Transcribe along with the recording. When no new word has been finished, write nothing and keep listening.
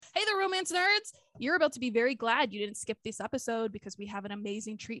romance nerds. You're about to be very glad you didn't skip this episode because we have an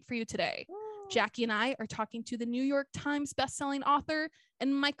amazing treat for you today. Jackie and I are talking to the New York Times bestselling author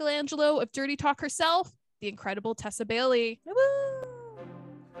and Michelangelo of Dirty Talk herself, the incredible Tessa Bailey.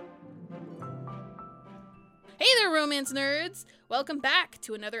 Hey there, romance nerds! Welcome back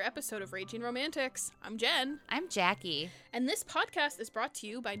to another episode of Raging Romantics. I'm Jen. I'm Jackie. And this podcast is brought to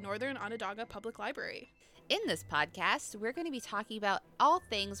you by Northern Onondaga Public Library. In this podcast, we're going to be talking about all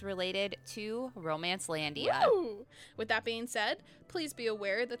things related to Romancelandia. Woo! With that being said, please be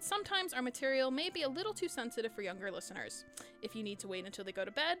aware that sometimes our material may be a little too sensitive for younger listeners. If you need to wait until they go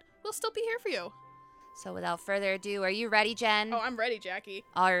to bed, we'll still be here for you. So without further ado, are you ready, Jen? Oh, I'm ready, Jackie.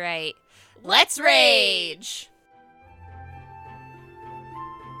 All right. Let's rage!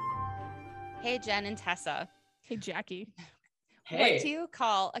 Hey, Jen and Tessa. Hey, Jackie. Hey. What do you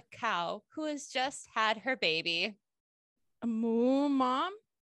call a cow who has just had her baby? A moo mom?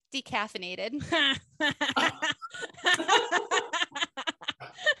 Decaffeinated.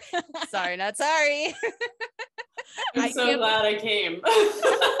 Sorry, not sorry. I'm so glad I came.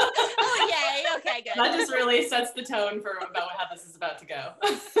 Oh, yay. Okay, good. That just really sets the tone for about how this is about to go.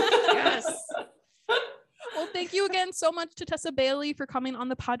 Yes. Well, thank you again so much to Tessa Bailey for coming on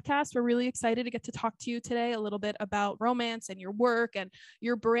the podcast. We're really excited to get to talk to you today a little bit about romance and your work and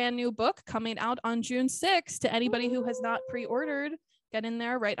your brand new book coming out on June 6th. To anybody who has not pre-ordered, get in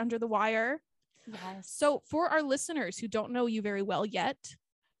there right under the wire. Yes. So for our listeners who don't know you very well yet,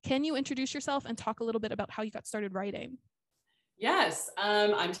 can you introduce yourself and talk a little bit about how you got started writing? Yes,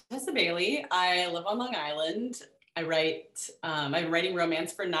 I'm Tessa Bailey. I live on Long Island. I've been writing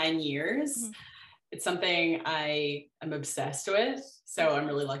romance for 9 years. Mm-hmm. It's something I am obsessed with. So I'm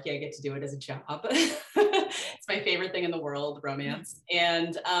really lucky I get to do it as a job. It's my favorite thing in the world, romance.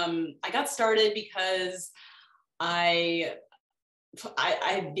 And I got started because I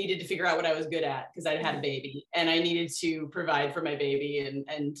needed to figure out what I was good at because I'd had a baby and I needed to provide for my baby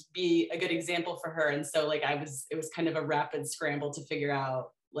and be a good example for her. And so like it was kind of a rapid scramble to figure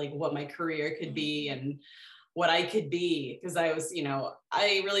out like what my career could be and what I could be, because I was,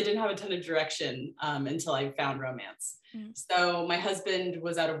 I really didn't have a ton of direction until I found romance. So my husband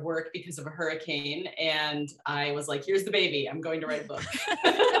was out of work because of a hurricane and I was like, here's the baby, I'm going to write a book.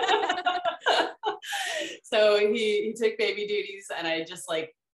 So he took baby duties and I just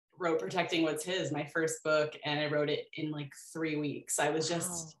like wrote Protecting What's His, my first book, and I wrote it in like 3 weeks. I was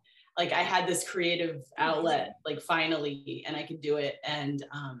just like, I had this creative outlet, like finally, and I could do it. And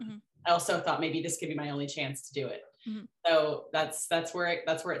I also thought maybe this could be my only chance to do it. Mm-hmm. So that's where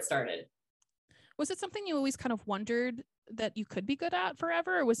it started. Was it something you always kind of wondered that you could be good at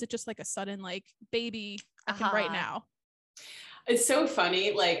forever? Or was it just like a sudden like, baby, I can write now? It's so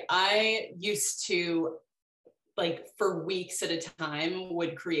funny. Like I used to like for weeks at a time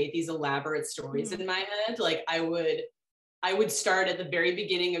would create these elaborate stories in my head. Like I would start at the very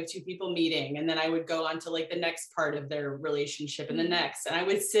beginning of two people meeting, and then I would go on to like the next part of their relationship and the next. And I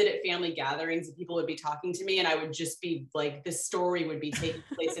would sit at family gatherings and people would be talking to me and I would just be like, this story would be taking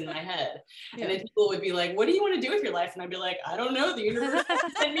place in my head. And then people would be like, what do you want to do with your life? And I'd be like, I don't know. The universe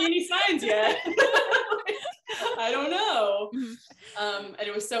hasn't sent me any signs yet. I don't know. And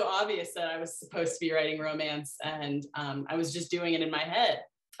it was so obvious that I was supposed to be writing romance and I was just doing it in my head.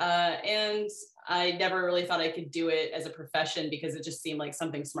 And I never really thought I could do it as a profession because it just seemed like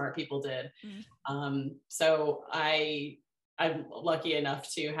something smart people did. So I'm lucky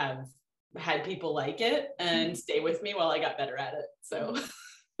enough to have had people like it and stay with me while I got better at it. So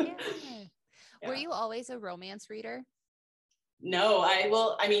yeah. Were you always a romance reader? No,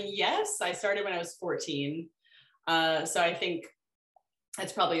 yes, I started when I was 14. So I think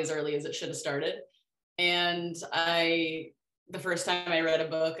that's probably as early as it should have started. And the first time I read a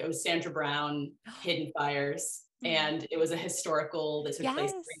book, it was Sandra Brown, Hidden Fires. And it was a historical that took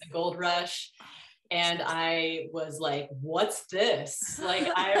place during the gold rush. And I was like, what's this? Like,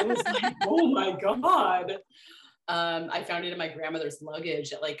 I was like, oh my God. I found it in my grandmother's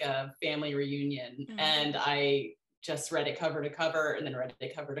luggage at like a family reunion. And I just read it cover to cover and then read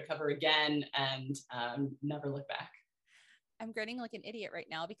it cover to cover again and never looked back. I'm grinning like an idiot right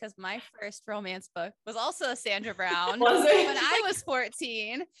now because my first romance book was also Sandra Brown Was it? when I was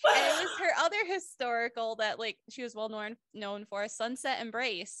 14. And it was her other historical that like she was well known for, Sunset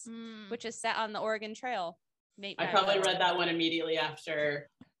Embrace, which is set on the Oregon Trail. I probably read that one immediately after,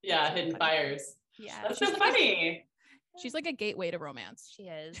 Hidden Fires. Yeah. That's so funny. She's like a gateway to romance. She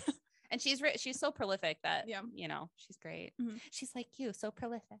is. And she's so prolific that, she's great. She's like you, so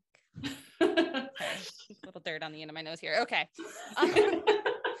prolific. Okay. A little dirt on the end of my nose here. Okay.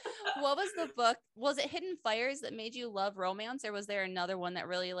 What was the book? Was it Hidden Fires that made you love romance, or was there another one that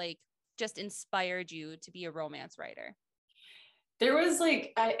really like just inspired you to be a romance writer? There was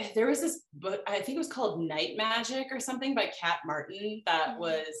this book, I think it was called Night Magic or something by Kat Martin that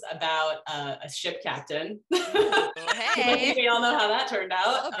was about a ship captain. Oh, hey. We all know how that turned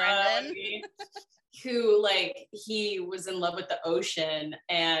out. Oh, Brendan. Who he was in love with the ocean,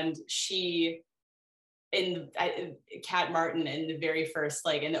 and Kat Martin in the very first,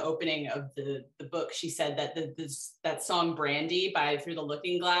 in the opening of the book, she said that that song Brandy by Through the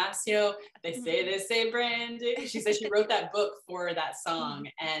Looking Glass, they say Brandy. She said she wrote that book for that song.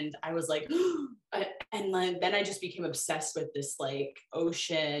 And I was like, and then I just became obsessed with this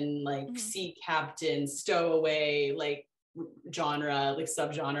ocean, sea captain, stowaway, genre,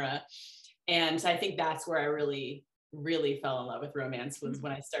 subgenre. And so I think that's where I really, really fell in love with romance, was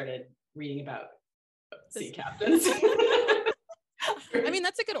when I started reading about sea captains. I mean,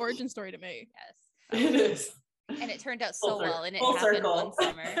 that's a good origin story to me. Yes. It is. And it turned out so well, and it Full happened circle. one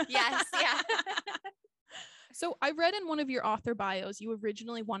summer. Yes, yeah. So I read in one of your author bios, you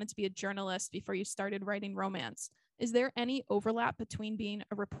originally wanted to be a journalist before you started writing romance. Is there any overlap between being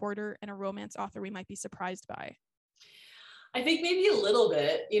a reporter and a romance author we might be surprised by? I think maybe a little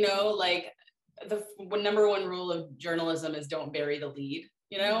bit, the number one rule of journalism is don't bury the lead,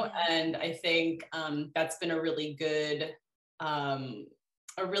 and I think that's been a really good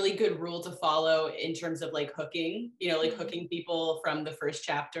rule to follow in terms of hooking, hooking people from the first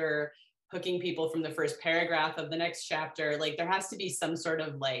chapter, hooking people from the first paragraph of the next chapter. There has to be some sort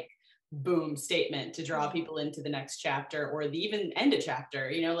of boom statement to draw people into the next chapter, or even end a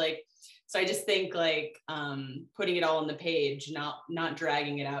chapter, so I just think putting it all on the page, not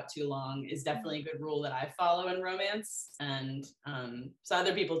dragging it out too long, is definitely a good rule that I follow in romance. And so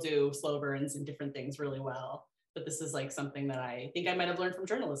other people do slow burns and different things really well, but this is something that I think I might have learned from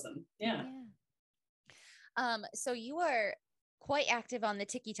journalism. Yeah. So you are quite active on the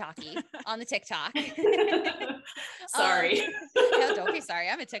TikTok. Sorry. No, don't be sorry.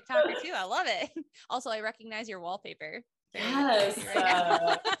 I'm a TikToker too. I love it. Also, I recognize your wallpaper. Yes.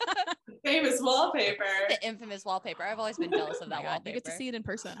 Famous wallpaper. The infamous wallpaper. I've always been jealous of that wallpaper. You get to see it in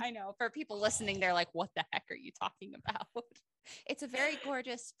person. I know. For people listening, they're like, what the heck are you talking about? It's a very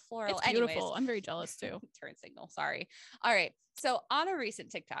gorgeous floral. It's beautiful. Anyways, I'm very jealous too. Turn signal. Sorry. All right. So on a recent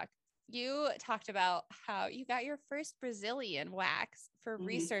TikTok, you talked about how you got your first Brazilian wax for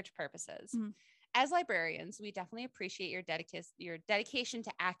research purposes. As librarians, we definitely appreciate your dedication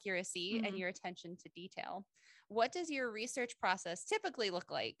to accuracy and your attention to detail. What does your research process typically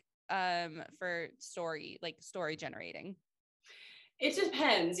look like for story generating? It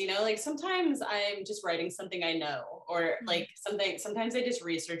depends, sometimes I'm just writing something I know, or sometimes I just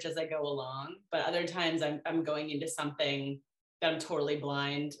research as I go along, but other times I'm going into something that I'm totally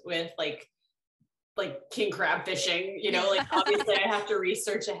blind with, like king crab fishing, obviously I have to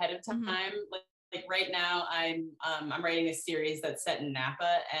research ahead of time. Like right now I'm writing a series that's set in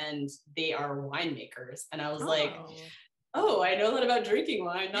Napa, and they are winemakers. And I was oh, I know that about drinking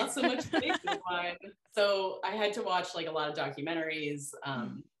wine, not so much tasting wine. So I had to watch a lot of documentaries,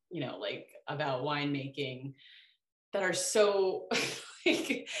 about winemaking that are so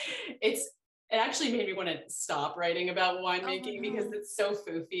it actually made me want to stop writing about winemaking because it's so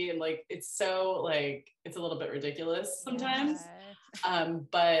foofy and it's so it's a little bit ridiculous sometimes.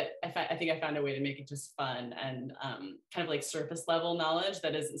 But I think I found a way to make it just fun and kind of surface level knowledge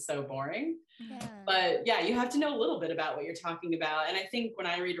that isn't so boring. But yeah, you have to know a little bit about what you're talking about. And I think when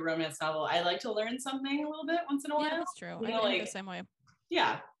I read a romance novel, I like to learn something a little bit once in a while. Yeah, that's true. I the same way.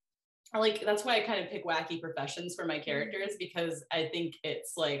 Yeah. That's why I kind of pick wacky professions for my characters, because I think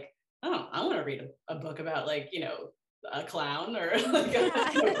it's oh, I want to read a book about a clown or a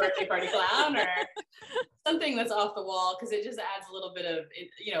birthday party clown or something that's off the wall, because it just adds a little bit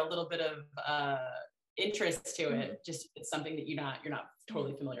of interest to it. Just it's something that you're not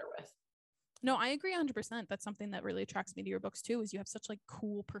totally familiar with. No, I agree 100%. That's something that really attracts me to your books too, is you have such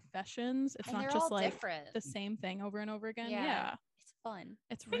cool professions. It's not just the same thing over and over again. Yeah. It's fun.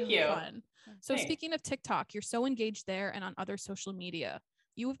 It's really fun. So speaking of TikTok, you're so engaged there and on other social media.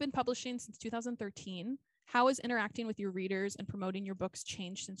 You have been publishing since 2013. How has interacting with your readers and promoting your books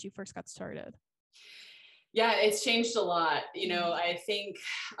changed since you first got started? Yeah, it's changed a lot. I think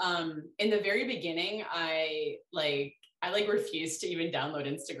in the very beginning, I refused to even download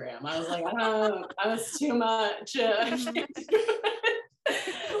Instagram. I was like, oh, that was too much.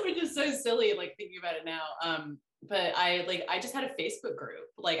 Which is so silly, thinking about it now. But I just had a Facebook group.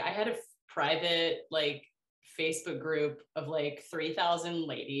 I had a private Facebook group of 3,000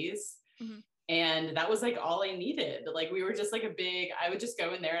 ladies. And that was all I needed. We were just I would just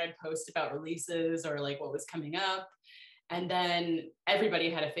go in there and I'd post about releases or what was coming up. And then everybody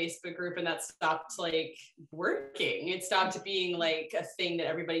had a Facebook group, and that stopped like working. It stopped being like a thing that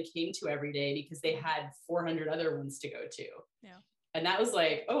everybody came to every day because they had 400 other ones to go to. Yeah. And that was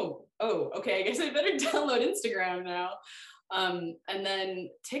like, oh, okay, I guess I better download Instagram now. And then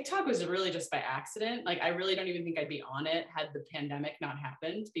TikTok was really just by accident. Like, I really don't even think I'd be on it had the pandemic not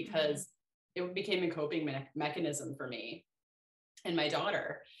happened, because it became a coping mechanism for me and my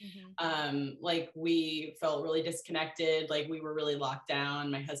daughter. Like, we felt really disconnected. Like, we were really locked down.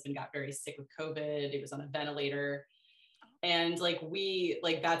 My husband got very sick with COVID. He was on a ventilator. And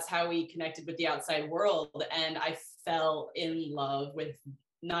that's how we connected with the outside world. And I fell in love with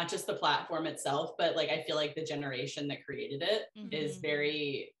not just the platform itself, but like, I feel like the generation that created it is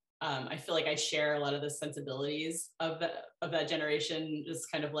very, I feel like I share a lot of the sensibilities of that generation,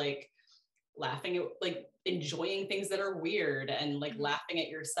 just kind of like laughing at, like, enjoying things that are weird, and like laughing at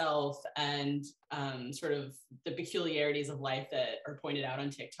yourself, and sort of the peculiarities of life that are pointed out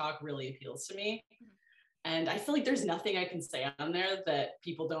on TikTok really appeals to me. And I feel like there's nothing I can say on there that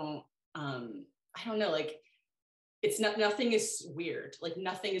people don't, I don't know, like, it's not, nothing is weird. Like,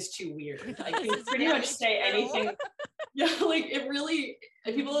 nothing is too weird. I can pretty much say anything. Yeah, like, it really,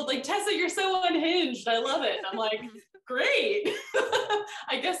 people are like, Tessa, you're so unhinged. I love it. And I'm like, great.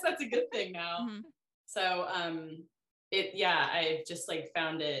 I guess that's a good thing now. So I just like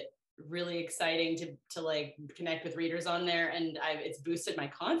found it really exciting to like connect with readers on there. And it's boosted my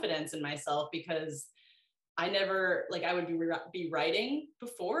confidence in myself, because I never, like, I would be writing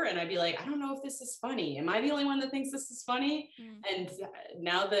before, and I'd be like, I don't know if this is funny. Am I the only one that thinks this is funny? And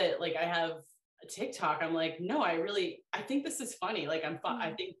now that like I have a TikTok, I'm like, no, I think this is funny. Like,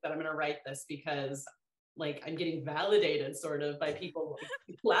 I think that I'm going to write this because like I'm getting validated sort of by people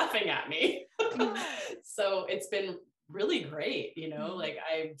like, laughing at me. So it's been really great, you know, like,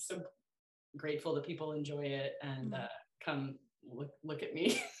 I'm so grateful that people enjoy it and come look at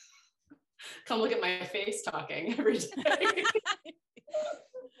me. Come look at my face talking every day.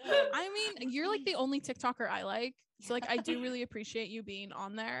 I mean, you're like the only TikToker I like. So like, I do really appreciate you being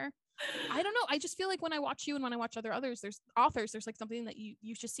on there. I don't know. I just feel like when I watch you and when I watch others, there's like something that you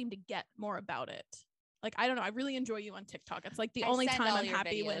just seem to get more about it. Like, I don't know. I really enjoy you on TikTok. It's like the only time I'm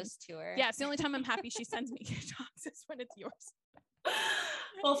happy when, yeah, it's the only time I'm happy she sends me TikToks is when it's yours.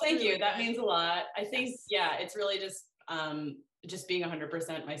 Well, thank you. That means a lot. I think, yeah, it's really just being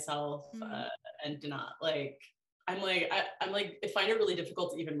 100% myself, and to not like, I find it really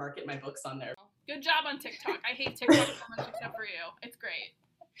difficult to even market my books on there. Good job on TikTok. I hate TikTok so much except for you. It's great.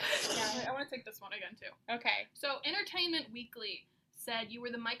 Yeah, I want to take this one again too. Okay. So Entertainment Weekly said you were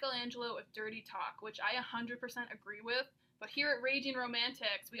the Michelangelo of dirty talk, which I 100% agree with. But here at Raging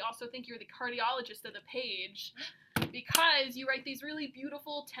Romantics, we also think you're the cardiologist of the page, because you write these really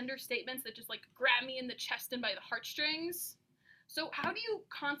beautiful, tender statements that just like grab me in the chest and by the heartstrings. So how do you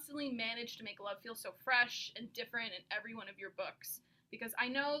constantly manage to make love feel so fresh and different in every one of your books? Because I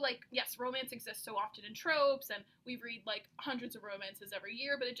know, like, yes, romance exists so often in tropes, and we read like hundreds of romances every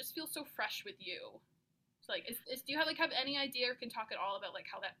year, but it just feels so fresh with you. So like, do you have any idea or can talk at all about like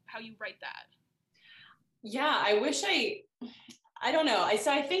how you write that? Yeah, I wish I don't know.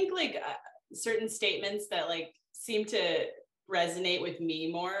 So I think like certain statements that like seem to resonate with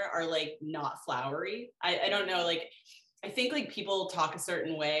me more are like not flowery. I don't know, like, I think like people talk a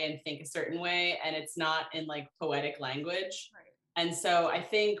certain way and think a certain way, and it's not in like poetic language. Right. And so I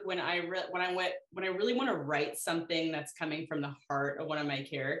think when I really want to write something that's coming from the heart of one of my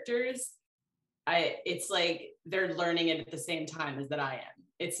characters, it's like they're learning it at the same time as that I am.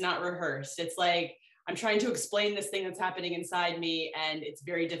 It's not rehearsed. It's like I'm trying to explain this thing that's happening inside me, and it's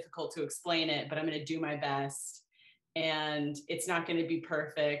very difficult to explain it, but I'm going to do my best. And it's not going to be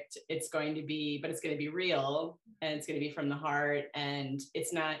perfect. But it's going to be real, and it's going to be from the heart. And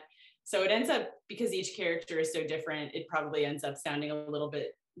it's not, so it ends up, because each character is so different, it probably ends up sounding a little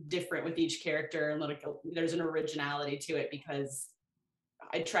bit different with each character. And like, there's an originality to it, because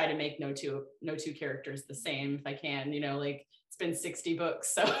I try to make no two characters the same if I can, you know, like, it's been 60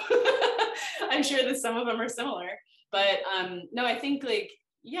 books. So I'm sure that some of them are similar, but no, I think like,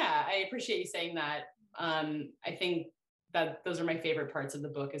 yeah, I appreciate you saying that. I think that those are my favorite parts of the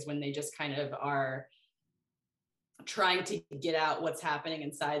book, is when they just kind of are trying to get out what's happening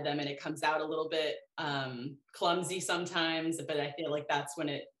inside them, and it comes out a little bit clumsy sometimes, but I feel like that's when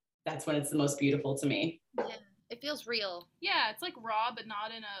it's the most beautiful to me. Yeah, it feels real. Yeah, it's like raw, but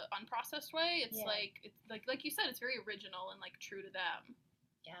not in a unprocessed way. It's like you said, it's very original and like true to them.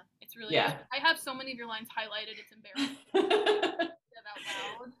 Yeah, it's really. Yeah. I have so many of your lines highlighted. It's embarrassing. Out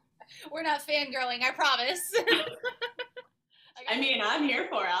loud. We're not fangirling, I promise. I mean, I'm here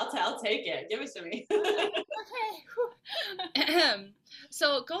for it. I'll take it. Give it to me. Okay.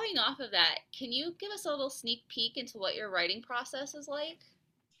 So going off of that, can you give us a little sneak peek into what your writing process is like?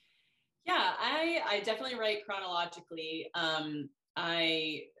 Yeah, I definitely write chronologically.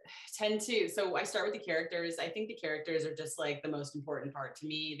 I tend to, so I start with the characters. I think the characters are just like the most important part to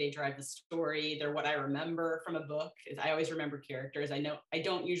me. They drive the story. They're what I remember from a book. I always remember characters. I know I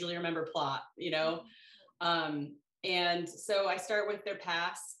don't usually remember plot, you know? And so I start with their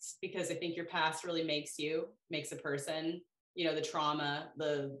past because I think your past really makes a person, you know, the trauma,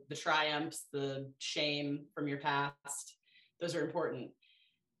 the triumphs, the shame from your past. Those are important.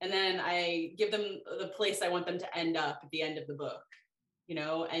 And then I give them the place I want them to end up at the end of the book, you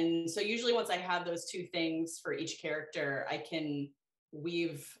know? And so usually once I have those two things for each character, I can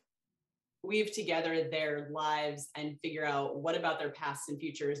weave together their lives and figure out what about their past and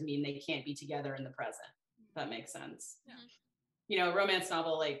futures mean they can't be together in the present. If that makes sense. Yeah. You know, a romance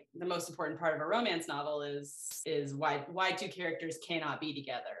novel, like the most important part of a romance novel is why two characters cannot be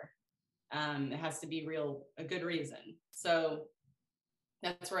together. It has to be a good reason. So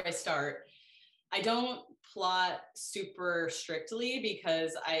that's where I start. I don't plot super strictly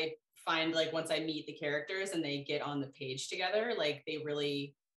because I find like once I meet the characters and they get on the page together, like they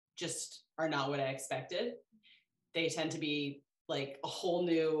really just are not what I expected. They tend to be like a whole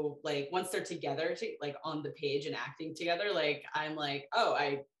new, like once they're together like on the page and acting together, like I'm like, oh,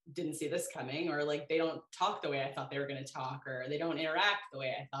 I didn't see this coming, or like they don't talk the way I thought they were going to talk, or they don't interact the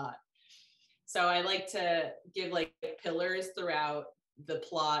way I thought. So I like to give like pillars throughout the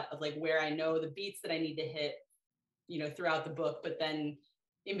plot of like where I know the beats that I need to hit, you know, throughout the book. But then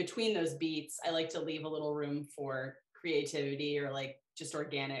in between those beats, I like to leave a little room for creativity or like just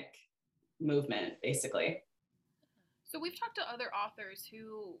organic movement, basically. So we've talked to other authors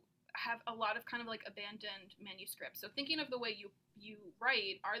who have a lot of kind of like abandoned manuscripts. So thinking of the way you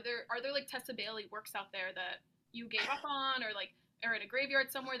write, are there like Tessa Bailey works out there that you gave up on, or like are in a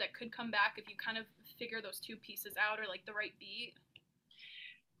graveyard somewhere that could come back if you kind of figure those two pieces out, or like the right beat?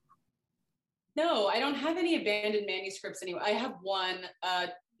 No, I don't have any abandoned manuscripts anymore. I have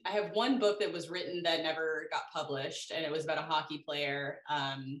one book that was written that never got published, and it was about a hockey player.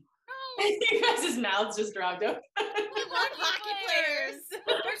 You guys' mouths just dropped open. We love hockey players.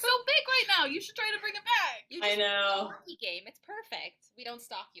 They're so big right now. You should try to bring it back. I know. Hockey game. It's perfect. We don't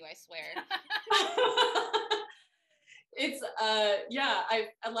stalk you, I swear. It's yeah.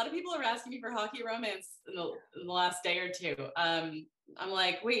 A lot of people are asking me for hockey romance in the last day or two. I'm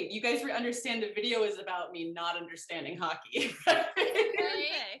like, wait, you guys understand the video is about me not understanding hockey. Right?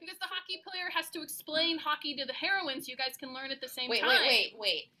 Because the hockey player has to explain hockey to the heroine so you guys can learn at the same time.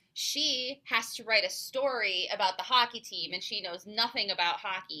 Wait. She has to write a story about the hockey team, and she knows nothing about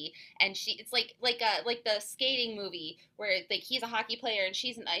hockey. And it's like the skating movie where like he's a hockey player and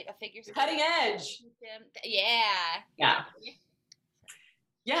she's a figure skater. Cutting edge. Yeah.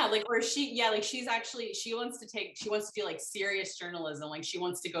 Yeah, like where she wants to do like serious journalism. Like she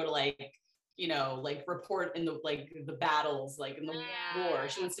wants to go to like, you know, like report in the battles, like in the war.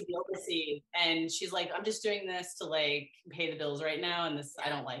 She wants to be overseas. And she's like, I'm just doing this to like pay the bills right now. And I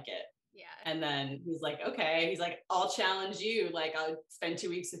don't like it. Yeah. And then he's like, okay. He's like, I'll challenge you. Like I'll spend 2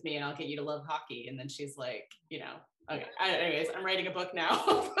 weeks with me and I'll get you to love hockey. And then she's like, you know, okay. Anyways, I'm writing a book now.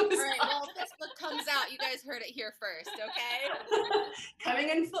 All right. Well, if this book comes out, you guys heard it here first, okay?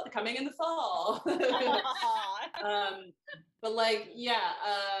 Coming in the fall. But like,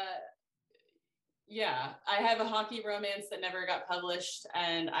 yeah, I have a hockey romance that never got published,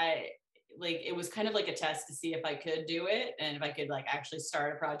 and it was kind of like a test to see if I could do it and if I could like actually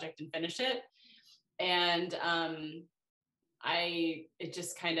start a project and finish it. And I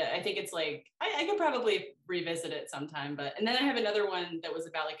think it's like I could probably revisit it sometime, and then I have another one that was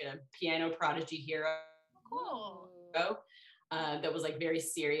about like a piano prodigy hero. Cool. That was like very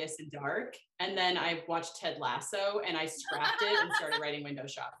serious and dark. And then I watched Ted Lasso and I scrapped it and started writing window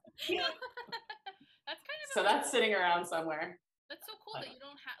shopping. That's sitting around somewhere. That's so cool that you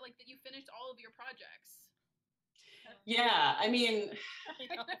don't have that you finished all of your projects. Yeah, I mean,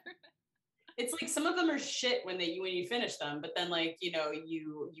 it's like some of them are shit when you finish them, but then like, you know,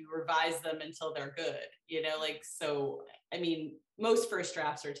 you revise them until they're good, you know, like, so, I mean, most first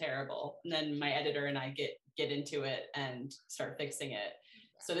drafts are terrible. And then my editor and I get into it and start fixing it.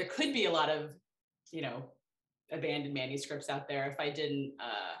 So there could be a lot of, you know, abandoned manuscripts out there if I didn't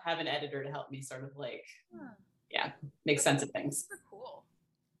have an editor to help me sort of like, make sense of things. Super cool.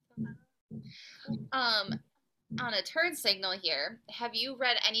 On a turn signal here, have you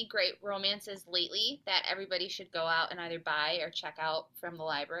read any great romances lately that everybody should go out and either buy or check out from the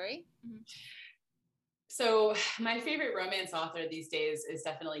library? So my favorite romance author these days is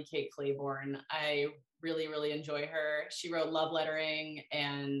definitely Kate Clayborn. I really, really enjoy her. She wrote Love Lettering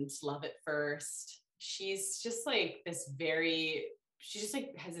and Love at First. She's just like she just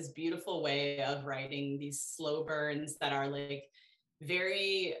like has this beautiful way of writing these slow burns that are like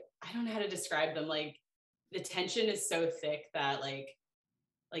very, I don't know how to describe them. Like the tension is so thick that like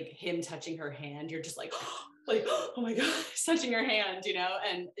him touching her hand, you're just like, like, oh my God, he's touching her hand, you know?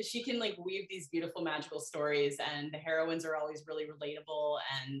 And she can like weave these beautiful magical stories, and the heroines are always really relatable.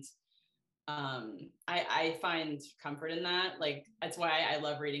 And I find comfort in that. Like, that's why I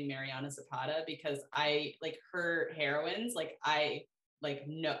love reading Mariana Zapata, because I like her heroines, like I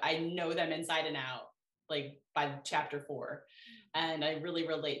know them inside and out, like by chapter 4. And I really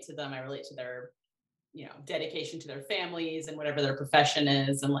relate to them. I relate to their, you know, dedication to their families and whatever their profession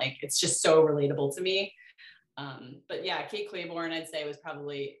is. And like, it's just so relatable to me. But yeah, Kate Clayborn, I'd say, was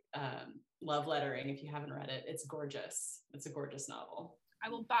probably Love Lettering. If you haven't read it, it's gorgeous. It's a gorgeous novel. I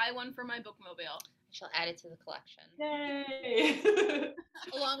will buy one for my bookmobile. I shall add it to the collection. Yay!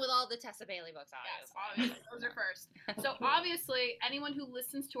 Along with all the Tessa Bailey books, obviously. Yes, obviously. Those are first. So obviously, anyone who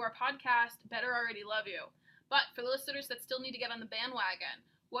listens to our podcast better already love you. But for the listeners that still need to get on the bandwagon,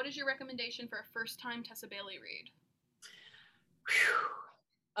 what is your recommendation for a first-time Tessa Bailey read?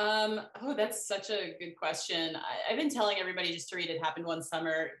 Oh, that's such a good question. I've been telling everybody just to read It Happened One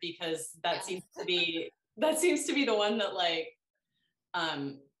Summer, because that seems to be the one that like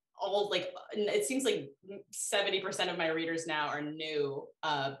it seems like 70% of my readers now are new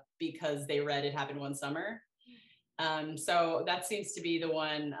because they read It Happened One Summer. So that seems to be the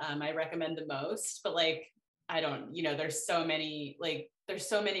one I recommend the most. But like, I don't, you know, there's so many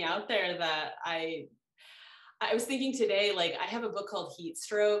out there that I was thinking today, like I have a book called Heat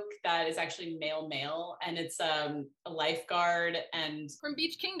Stroke that is actually male, and it's a lifeguard and from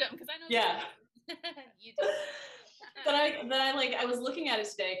Beach Kingdom, because I know. Yeah. You do. I was looking at it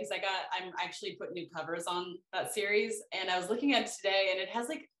today because I'm actually putting new covers on that series, and I was looking at it today, and it has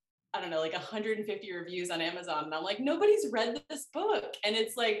like, I don't know, like 150 reviews on Amazon, and I'm like, nobody's read this book, and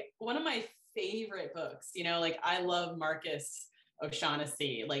it's like one of my favorite books. You know, like I love Marcus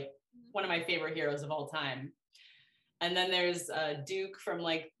O'Shaughnessy, like one of my favorite heroes of all time. And then there's Duke from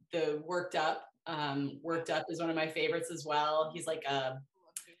like the Worked Up. Worked Up is one of my favorites as well. He's like a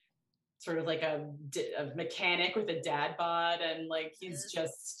sort of like a mechanic with a dad bod, and like he's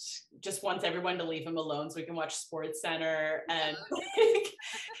just wants everyone to leave him alone so he can watch Sports Center. And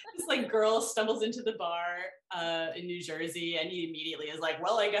this like girl stumbles into the bar in New Jersey, and he immediately is like,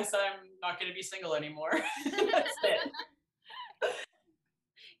 well, I guess I'm not going to be single anymore. That's it.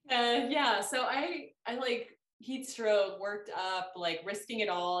 Yeah, so I like Heat Stroke, Worked Up, like Risking It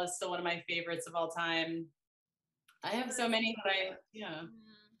All is still one of my favorites of all time. I have so many that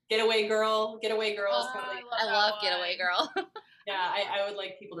Getaway Girl. I love Getaway Girl. Yeah, I would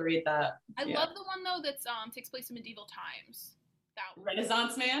like people to read that. I love the one though that's takes place in medieval times. That one.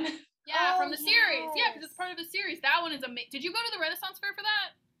 Renaissance Man. Yeah, from the series. Yeah, because it's part of the series. That one is amazing. Did you go to the Renaissance Fair for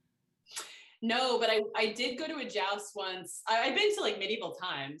that? No, but I did go to a joust once. I've been to like medieval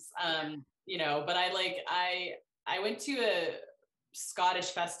times, you know, but I went to a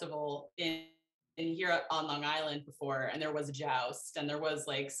Scottish festival in here on Long Island before, and there was a joust, and there was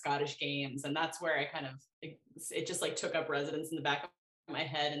like Scottish games, and that's where I kind of it just like took up residence in the back of my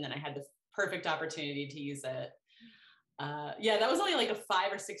head, and then I had the perfect opportunity to use it. Yeah, that was only like a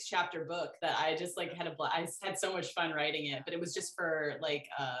 5 or 6 chapter book that I just like I had so much fun writing it, but it was just for like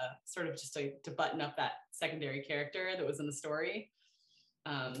sort of just to button up that secondary character that was in the story.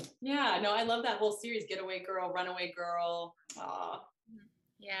 Yeah, no, I love that whole series, Getaway Girl, Runaway Girl.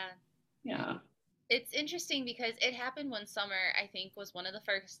 Yeah. It's interesting because It Happened One Summer, I think, was one of the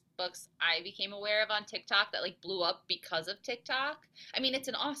first books I became aware of on TikTok that like blew up because of TikTok. I mean, it's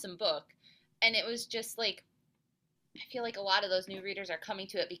an awesome book, and it was just like, I feel like a lot of those new readers are coming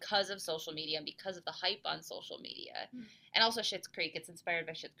to it because of social media and because of the hype on social media. And also Schitt's Creek. It's inspired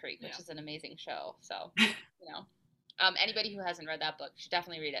by Schitt's Creek, which is an amazing show. So, you know, anybody who hasn't read that book should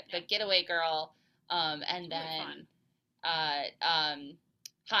definitely read it. But Getaway Girl, and then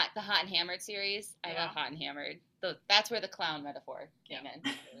the Hot and Hammered series. I love Hot and Hammered. That's where the clown metaphor came in.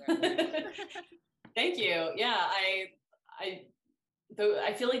 Thank you. Yeah, I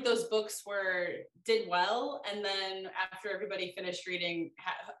feel like those books did well, and then after everybody finished reading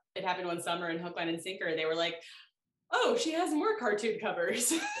It Happened One Summer and Hook, Line, and Sinker, they were like, "Oh, she has more cartoon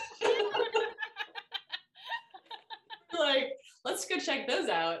covers." Like, let's go check those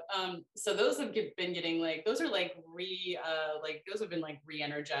out. So those have been getting like, those are like those have been like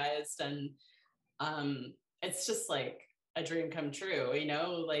re-energized, and it's just like a dream come true, you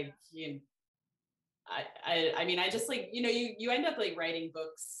know, like I mean, I just like, you end up like writing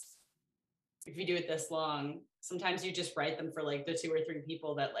books. If you do it this long, sometimes you just write them for like the 2 or 3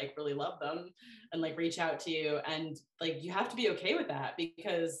 people that like really love them and like reach out to you. And like, you have to be okay with that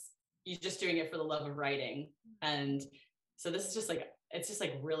because you're just doing it for the love of writing. And so this is just like, it's just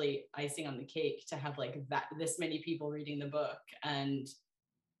like really icing on the cake to have like this many people reading the book. And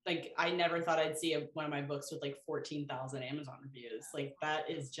like, I never thought I'd see one of my books with like 14,000 Amazon reviews. Like that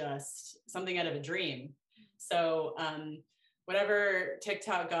is just something out of a dream. So, whatever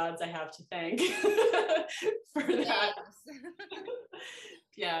TikTok gods I have to thank for that.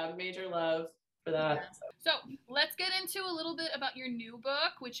 Yeah, major love for that. So let's get into a little bit about your new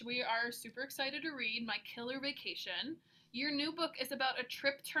book, which we are super excited to read, My Killer Vacation. Your new book is about a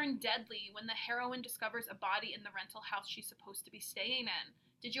trip turned deadly when the heroine discovers a body in the rental house she's supposed to be staying in.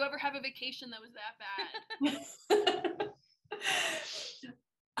 Did you ever have a vacation that was that bad?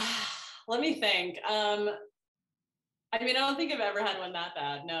 Let me think. I mean, I don't think I've ever had one that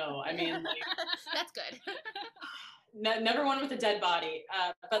bad. No, I mean, like, that's good. Never one with a dead body.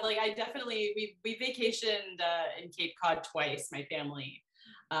 But like, I definitely, we vacationed in Cape Cod twice, my family.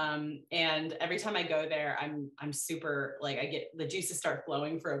 And every time I go there, I'm super like, I get the juices start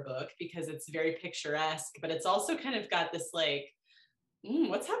flowing for a book because it's very picturesque, but it's also kind of got this like,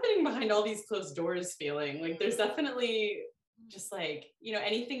 what's happening behind all these closed doors feeling. Like there's definitely just like,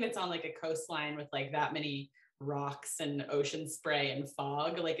 anything that's on like a coastline with like that many rocks and ocean spray and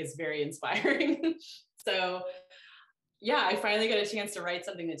fog, like is very inspiring. So yeah, I finally got a chance to write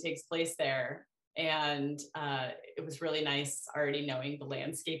something that takes place there. And it was really nice already knowing the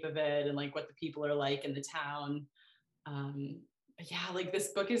landscape of it and like what the people are like in the town. But yeah, like this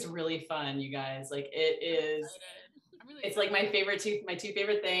book is really fun, you guys. Like it is, it's like my two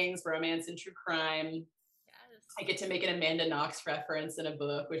favorite things, romance and true crime. Yes. I get to make an Amanda Knox reference in a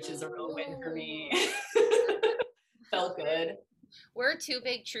book, which is a real win for me. Felt good. We're 2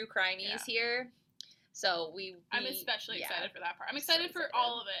 big true crimies here. So I'm especially excited for that part. I'm excited for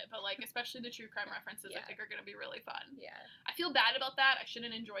all of it, but like especially the true crime references I think are going to be really fun. Yeah. I feel bad about that. I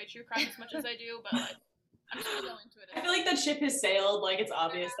shouldn't enjoy true crime as much as I do, but like I'm just going to go into it. I feel like that ship has sailed. Like it's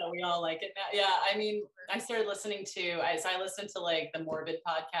obvious that we all like it now. Yeah, I mean, I started listening to, I listened to like the Morbid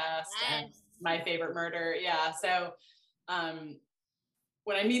podcast and My Favorite Murder. Yeah, so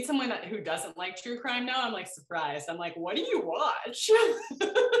when I meet someone who doesn't like true crime now, I'm like surprised. I'm like, what do you watch?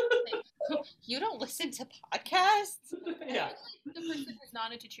 You don't listen to podcasts? Yeah. The person who's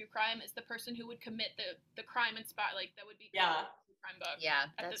not into true crime is the person who would commit the crime inspired, like that would be a crime book. Yeah,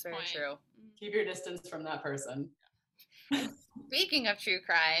 that's very true. Keep your distance from that person. Speaking of true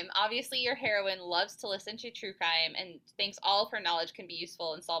crime, obviously your heroine loves to listen to true crime and thinks all of her knowledge can be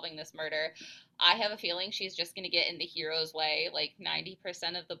useful in solving this murder. I have a feeling she's just going to get in the hero's way like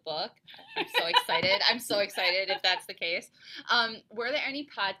 90% of the book. I'm so excited. I'm so excited if that's the case. Were there any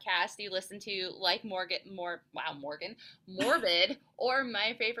podcasts you listened to like Morbid or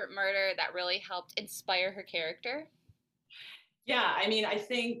My Favorite Murder that really helped inspire her character? Yeah, I mean, I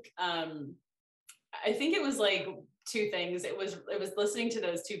think it was like 2 things. It was listening to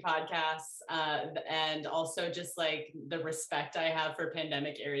those 2 podcasts and also just like the respect I have for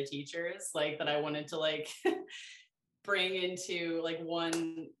pandemic era teachers, like that I wanted to like bring into like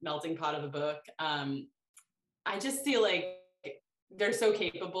one melting pot of a book. I just feel like they're so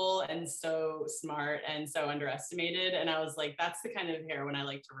capable and so smart and so underestimated. And I was like, that's the kind of heroine I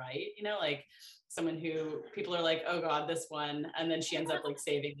like to write, like someone who people are like, oh God, this one. And then she ends up like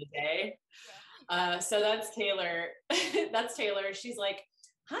saving the day. So that's Taylor. That's Taylor. She's like,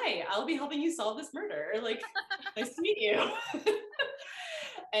 hi, I'll be helping you solve this murder. Like, nice to meet you.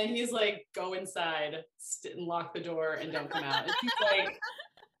 And he's like, go inside and lock the door and don't come out. And she's like,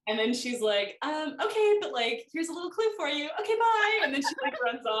 and then she's like, okay, but like, here's a little clue for you. Okay, bye. And then she like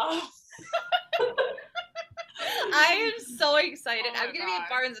runs off. I am so excited. I'm going to be at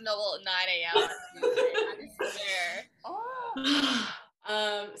Barnes & Noble at 9 a.m. I swear.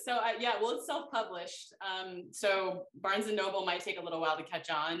 It's self-published. So Barnes & Noble might take a little while to catch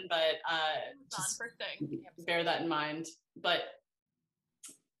on, but just bear that in mind. But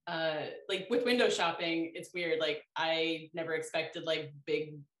like with window shopping, it's weird. Like I never expected like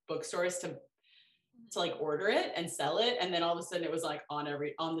big bookstores to like order it and sell it, and then all of a sudden it was like on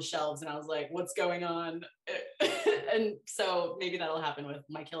the shelves, and I was like, what's going on? And so maybe that'll happen with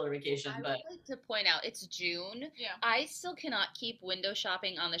My Killer Vacation. But I would like to point out it's June. Yeah. I still cannot keep window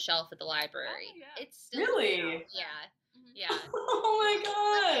shopping on the shelf at the library. Oh, yeah. It's still really? Yeah. Oh my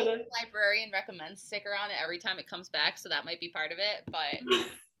God. The librarian recommends sticker on it every time it comes back, so that might be part of it. But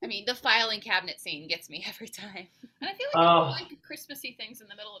I mean, the filing cabinet scene gets me every time. And I feel like like Christmassy things in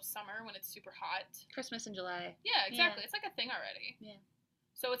the middle of summer when it's super hot. Christmas in July. Yeah, exactly. Yeah. It's like a thing already. Yeah.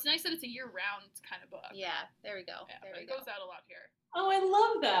 So it's nice that it's a year-round kind of book. Yeah, there we go. Yeah, there we go. It goes out a lot here. Oh, I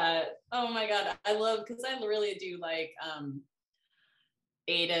love that. Oh my God. I love, because I really do like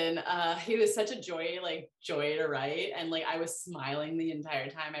Aiden. He was such a joy to write. And like, I was smiling the entire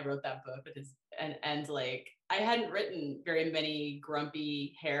time I wrote that book with his, and like, I hadn't written very many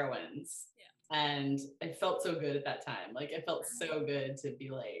grumpy heroines. Yeah. And it felt so good at that time. Like, it felt so good to be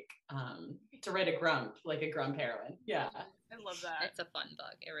like, to write a grump heroine. Yeah. I love that. It's a fun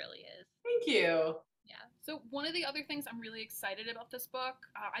book. It really is. Thank you. Yeah. So one of the other things I'm really excited about this book,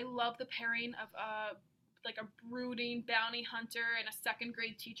 I love the pairing of like a brooding bounty hunter and a second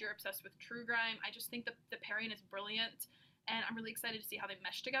grade teacher obsessed with true crime. I just think the pairing is brilliant, and I'm really excited to see how they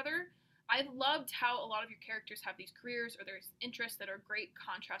mesh together. I loved how a lot of your characters have these careers or there's interests that are great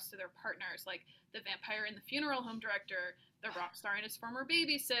contrasts to their partners, like the vampire and the funeral home director, the rock star and his former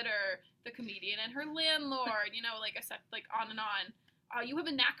babysitter, the comedian and her landlord, like I said, like on and on. You have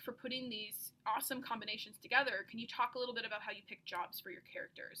a knack for putting these awesome combinations together. Can you talk a little bit about how you pick jobs for your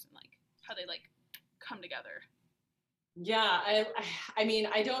characters and like how they like come together? Yeah, I mean,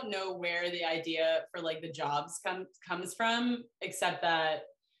 I don't know where the idea for like the jobs comes from, except that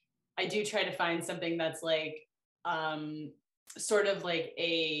I do try to find something that's like sort of like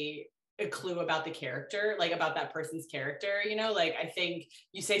a clue about the character, like about that person's character, like I think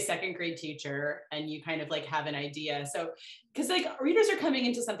you say second grade teacher and you kind of like have an idea. So, because like readers are coming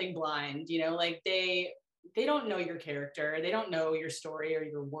into something blind, like they don't know your character, they don't know your story or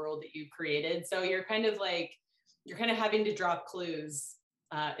your world that you've created. So you're kind of having to drop clues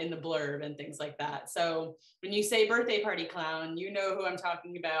in the blurb and things like that. So when you say birthday party clown, you know who I'm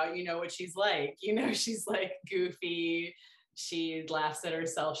talking about, you know what she's like, she's like goofy, she laughs at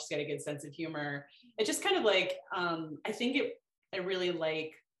herself, she's got a good sense of humor. It just kind of like, I think I really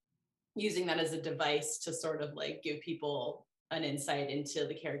like using that as a device to sort of like give people an insight into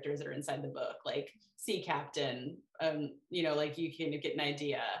the characters that are inside the book, like sea captain, like you can get an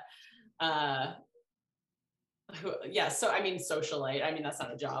idea. So I mean, socialite, I mean, that's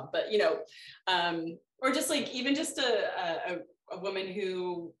not a job, but or just like even just a woman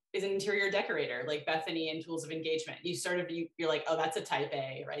who is an interior decorator, like Bethany in Tools of Engagement. You're like, oh, that's a type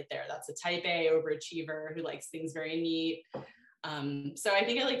A right there. That's a type A overachiever who likes things very neat. So I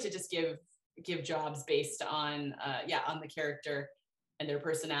think I like to just give jobs based on on the character and their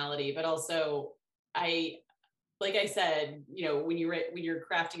personality, but also like I said, when you're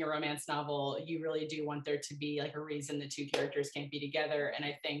crafting a romance novel, you really do want there to be like a reason the two characters can't be together. And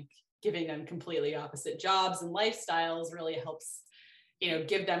I think giving them completely opposite jobs and lifestyles really helps,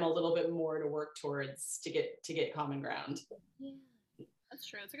 give them a little bit more to work towards to get common ground. Yeah, that's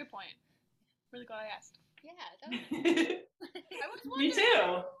true. That's a good point. Really glad I asked. Yeah, I was wondering. Me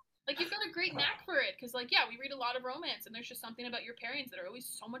too. Like, you've got a great knack for it, because, like, yeah, we read a lot of romance, and there's just something about your pairings that are always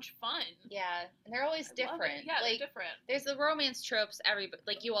so much fun. Yeah, and they're always different. Yeah, like, they're different. There's the romance tropes,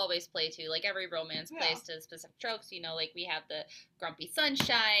 like, you always play to. Like, every romance plays to specific tropes, like, we have the grumpy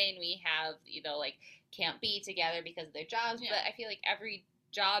sunshine, we have, like, can't be together because of their jobs, but I feel like every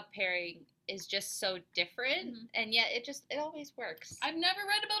job pairing is just so different, and yet it always works. I've never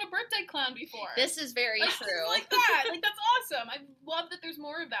read about a birthday clown before. This is very true. Like that. Like, that's awesome. I love that there's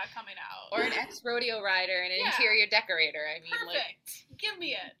more of that coming out. Or an ex-rodeo rider and an interior decorator. I mean, perfect. Give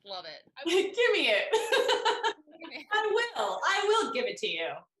me it. Love it. Give me it. I will give it to you.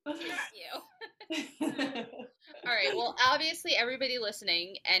 All right. Well, obviously, everybody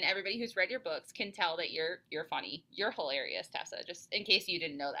listening and everybody who's read your books can tell that you're funny. You're hilarious, Tessa. Just in case you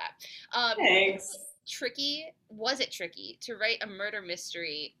didn't know that. Thanks. Was it tricky to write a murder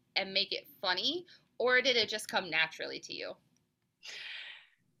mystery and make it funny, or did it just come naturally to you?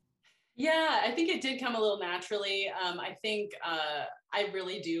 Yeah, I think it did come a little naturally. I think I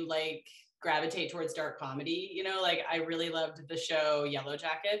really do gravitate towards dark comedy. Like I really loved the show Yellow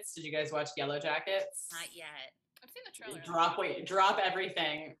Jackets. Did you guys watch Yellow Jackets? Not yet. I've seen the trailer. Drop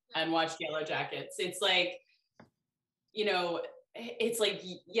everything and watch Yellow Jackets. It's like, it's like,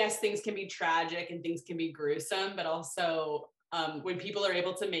 yes, things can be tragic and things can be gruesome, but also when people are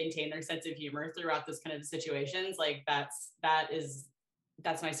able to maintain their sense of humor throughout those kind of situations, like that's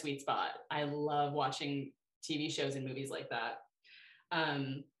my sweet spot. I love watching TV shows and movies like that.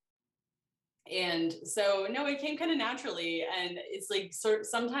 And so, no, it came kind of naturally. And it's like,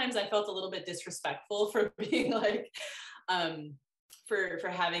 sometimes I felt a little bit disrespectful for being like, for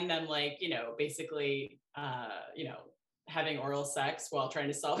having them basically, having oral sex while trying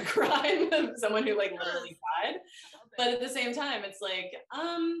to solve a crime of someone who literally died. but at the same time, it's like,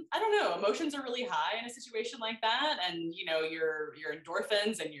 I don't know, emotions are really high in a situation like that. And, you know, your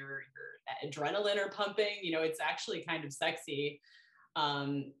endorphins and your adrenaline are pumping, you know, it's actually kind of sexy.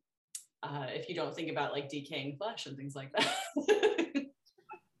 If you don't think about like decaying flesh and things like that.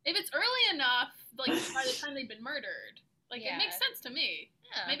 If it's early enough, like by the time they've been murdered, like it makes sense to me.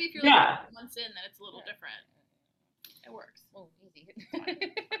 Yeah. Maybe if you're like months in, then it's a little different. It works. Oh, easy.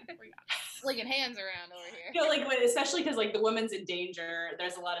 Flinging hands around over here. You know, like especially because like the woman's in danger.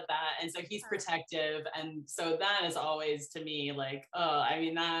 There's a lot of that, and so he's protective, and so that is always to me like, oh, I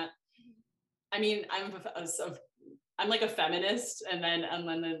mean, I'm like a feminist, and then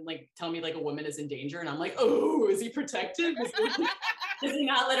like tell me like a woman is in danger, and I'm like, oh, is he protective? Does he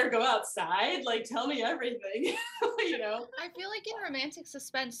not let her go outside? Like, tell me everything, you know? I feel like in romantic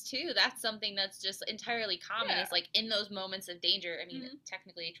suspense too, that's something that's just entirely common. Is like in those moments of danger. I mean,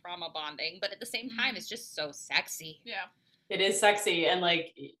 technically trauma bonding, but at the same time, it's just so sexy. Yeah. It is sexy, and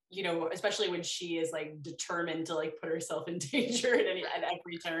like, you know, especially when she is like determined to like put herself in danger at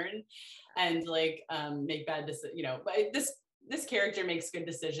every turn, and like make bad decisions. You know, but this character makes good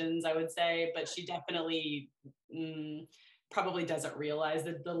decisions, I would say, but she definitely probably doesn't realize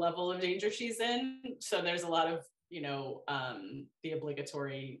the level of danger she's in. So there's a lot of, you know, the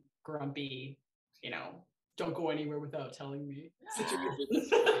obligatory grumpy, you know, don't go anywhere without telling me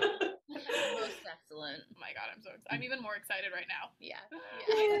situations. Most excellent. Oh my God, I'm even more excited right now. Yeah.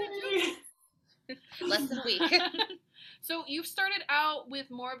 Less than a week. So you've started out with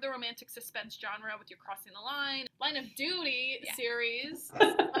more of the romantic suspense genre with your Crossing the Line of Duty series.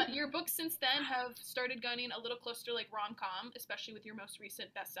 Your books since then have started gunning a little closer to like rom-com, especially with your most recent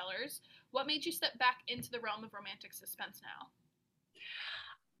bestsellers. What made you step back into the realm of romantic suspense now?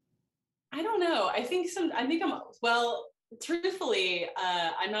 I don't know. Truthfully,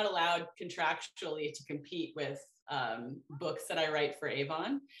 I'm not allowed contractually to compete with books that I write for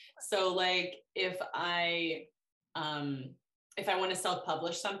Avon. So like if I want to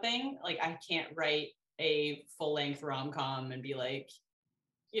self-publish something, like I can't write a full-length rom-com and be like,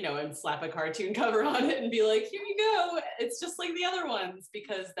 you know, and slap a cartoon cover on it and be like, here you go. It's just like the other ones,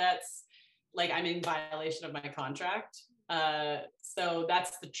 because that's like, I'm in violation of my contract. So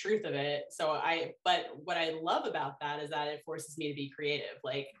that's the truth of it. But what I love about that is that it forces me to be creative.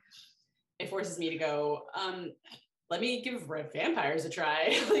 Like it forces me to go, let me give vampires a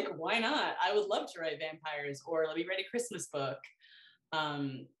try. Like, why not? I would love to write vampires, or let me write a Christmas book.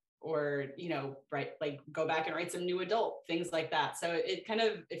 Or, you know, go back and write some new adult, things like that. So it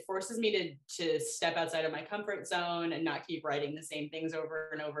forces me to step outside of my comfort zone and not keep writing the same things over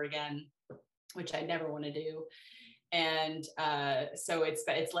and over again, which I never want to do. And so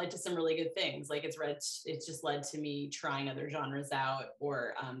it's led to some really good things. Like it's just led to me trying other genres out,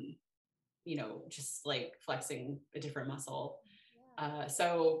 or you know, just like flexing a different muscle.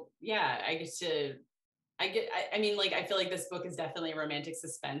 So yeah, I mean, like, I feel like this book is definitely a romantic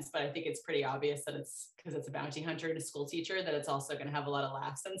suspense, but I think it's pretty obvious that it's because it's a bounty hunter and a school teacher, that it's also going to have a lot of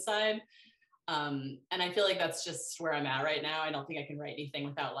laughs inside. And I feel like that's just where I'm at right now. I don't think I can write anything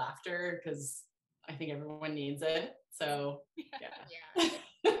without laughter, because I think everyone needs it. So yeah.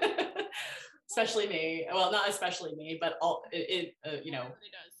 Especially me. Well, not especially me, but you know,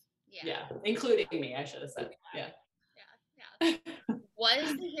 yeah, including me, I should have said. Yeah.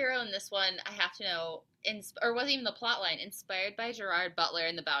 Was the hero in this one, I have to know, or wasn't even the plot line inspired by Gerard Butler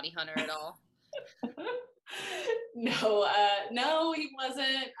in The Bounty Hunter at all? No, he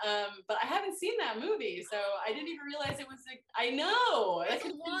wasn't. But I haven't seen that movie, so I didn't even realize it was. I know. As a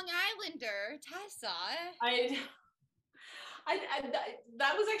Long Islander, Tessa.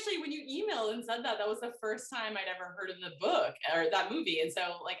 That was actually when you emailed and said that was the first time I'd ever heard of the book or that movie, and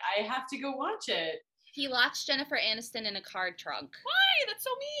so like I have to go watch it. He locks Jennifer Aniston in a car trunk. Why? That's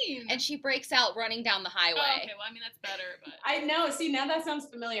so mean. And she breaks out running down the highway. Oh, okay, well, I mean, that's better, but... I know. See, now that sounds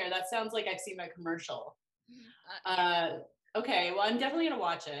familiar. That sounds like I've seen a commercial. Okay, well, I'm definitely going to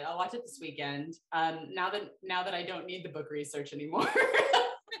watch it. I'll watch it this weekend. Now that I don't need the book research anymore.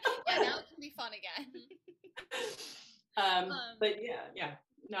 Yeah, now it can be fun again. But yeah.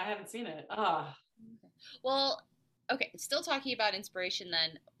 No, I haven't seen it. Well, okay, still talking about inspiration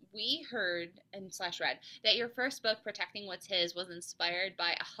then. We heard and /read that your first book, Protecting What's His, was inspired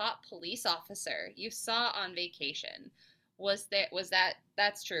by a hot police officer you saw on vacation.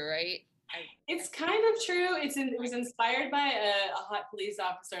 That's true, right? It's kind of true. It was inspired by a hot police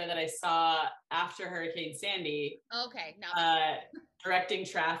officer that I saw after Hurricane Sandy. Okay, now directing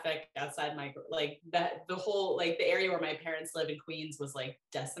traffic outside the whole the area where my parents live in Queens was like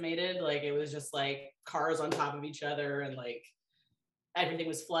decimated. Like it was just like cars on top of each other, and like everything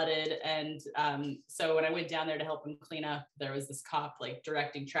was flooded. And so when I went down there to help him clean up, there was this cop like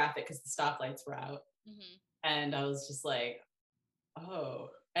directing traffic because the stoplights were out. And I was just like, oh.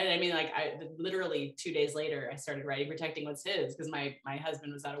 And I mean, like, I literally 2 days later, I started writing Protecting What's His because my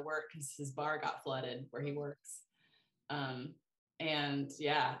husband was out of work because his bar got flooded where he works. And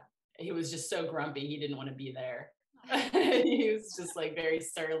yeah, he was just so grumpy. He didn't want to be there. He was just like very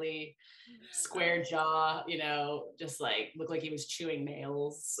surly, square jaw, you know, just like looked like he was chewing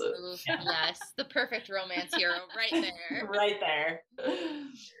nails. Yes, the perfect romance hero right there. Right there.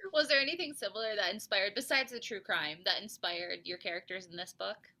 Was there anything similar that inspired, besides the true crime, that inspired your characters in this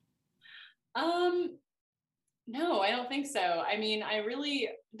book? No, I don't think so. I mean, I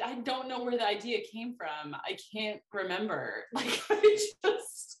don't know where the idea came from. I can't remember. Like,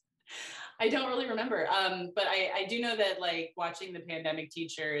 I don't really remember. But I do know that like watching the pandemic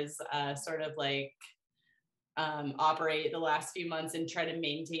teachers sort of like operate the last few months and try to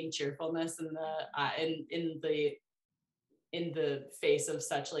maintain cheerfulness in the face of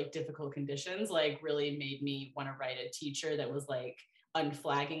such like difficult conditions, like really made me want to write a teacher that was like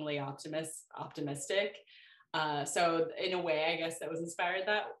unflaggingly optimistic. So in a way, I guess that was inspired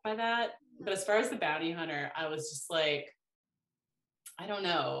by that. But as far as the bounty hunter, I was just like, I don't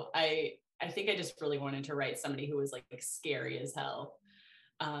know. I think I just really wanted to write somebody who was like scary as hell.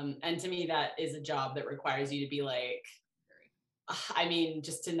 And to me, that is a job that requires you to be like, I mean,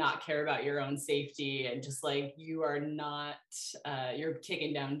 just to not care about your own safety and just like, you are not, you're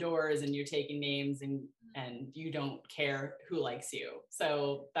kicking down doors and you're taking names and you don't care who likes you.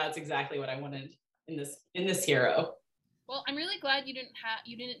 So that's exactly what I wanted in this hero. Well, I'm really glad you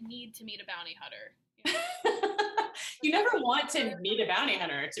didn't need to meet a bounty hunter. You know? You never want to meet a bounty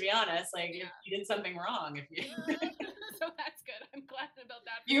hunter, to be honest. Like, if you did something wrong, so that's good. I'm glad about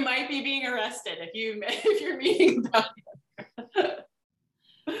that. You might be being arrested if you're meeting a bounty hunter.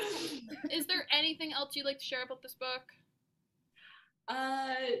 Is there anything else you'd like to share about this book?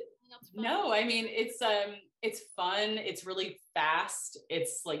 No, I mean, it's fun. It's really fast.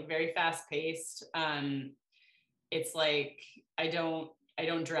 It's like very fast paced. It's like, I don't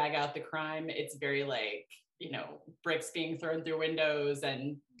drag out the crime. It's very like, you know, bricks being thrown through windows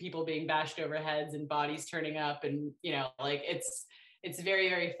and people being bashed over heads and bodies turning up. And, you know, like it's very,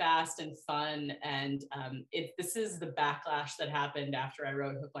 very fast and fun. And this is the backlash that happened after I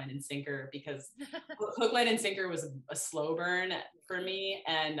wrote Hook, Line, and Sinker, because Hook, Line, and Sinker was a slow burn for me.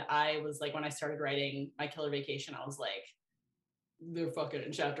 And I was like, when I started writing My Killer Vacation, I was like, they're fucking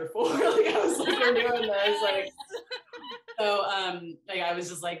in chapter 4. Like, I was like, they're doing this. Like, so like I was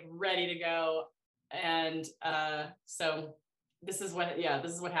just like ready to go. And so this is what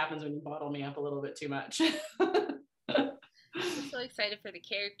happens when you bottle me up a little bit too much. I'm so excited for the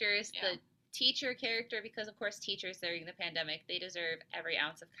characters, the teacher character, because of course teachers during the pandemic, they deserve every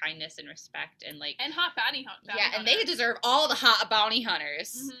ounce of kindness and respect and hot bounty hunters. Yeah, and they deserve all the hot bounty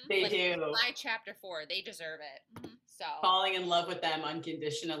hunters. They do. By chapter 4, they deserve it. So falling in love with them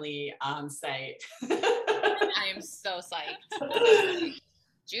unconditionally on site. I am so psyched.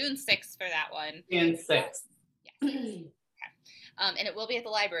 June 6th for that one. June 6th. Yes. Okay. And it will be at the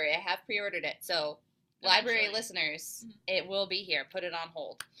library. I have pre-ordered it. So library listeners, it will be here. Put it on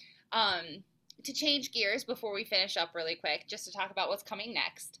hold. To change gears before we finish up really quick, just to talk about what's coming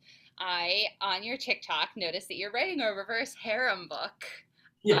next, I, on your TikTok, noticed that you're writing a reverse harem book.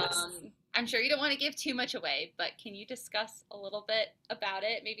 Yes. I'm sure you don't want to give too much away, but can you discuss a little bit about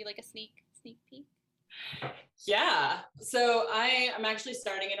it? Maybe like a sneak peek? Yeah. So I'm actually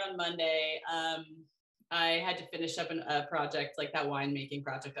starting it on Monday. I had to finish up a project, like that winemaking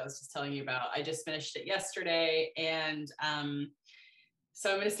project I was just telling you about. I just finished it yesterday. And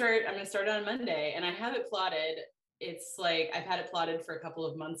so I'm going to start it on Monday, and I have it plotted. It's like, I've had it plotted for a couple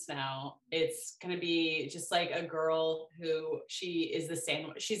of months now. It's going to be just like a girl who she's the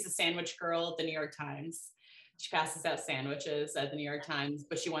sandwich girl at the New York Times. She passes out sandwiches at the New York Times,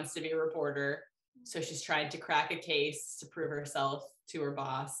 but she wants to be a reporter. So she's tried to crack a case to prove herself to her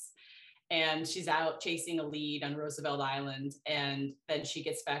boss. And she's out chasing a lead on Roosevelt Island. And then she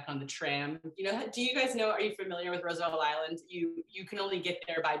gets back on the tram. You know, do you guys know, are you familiar with Roosevelt Island? You can only get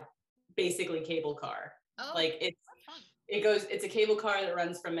there by basically cable car. Oh, like it's a cable car that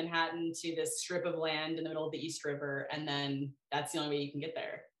runs from Manhattan to this strip of land in the middle of the East River. And then that's the only way you can get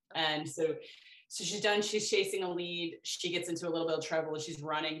there. And so she's chasing a lead. She gets into a little bit of trouble. She's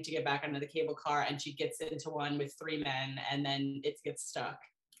running to get back onto the cable car, and she gets into one with 3 men, and then it gets stuck.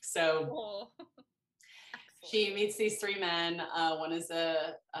 So she meets these 3 men. One is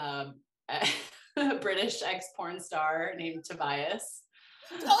a British ex-porn star named Tobias.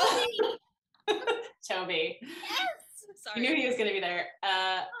 Toby! Toby. Yes! Sorry. You knew he was going to be there.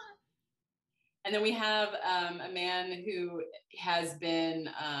 And then we have a man who has been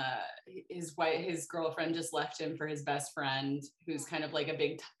his girlfriend just left him for his best friend, who's kind of like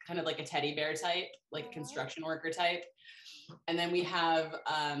a teddy bear type, like a construction worker type. And then we have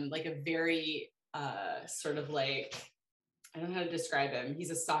like a very sort of like, I don't know how to describe him.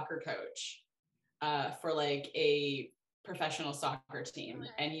 He's a soccer coach for like a professional soccer team,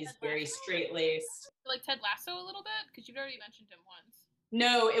 and he's very straight-laced. Like Ted Lasso a little bit, because you've already mentioned him once.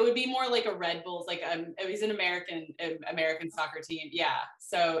 No, it would be more like a Red Bulls, like he's an American soccer team. Yeah.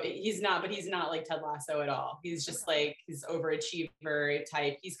 So he's not like Ted Lasso at all. He's just like his overachiever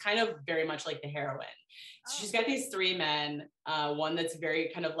type. He's kind of very much like the heroine. So she's got these three men, one that's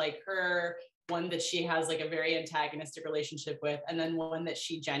very kind of like her, one that she has like a very antagonistic relationship with, and then one that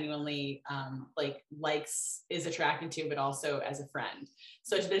she genuinely likes, is attracted to, but also as a friend.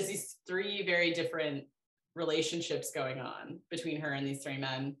 So there's these three very different relationships going on between her and these three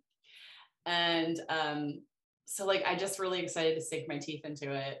men. And so like I just really excited to sink my teeth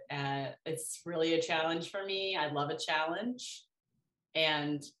into it. It's really a challenge for me. I love a challenge.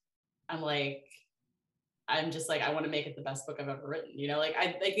 And I'm just like, I want to make it the best book I've ever written. You know, like I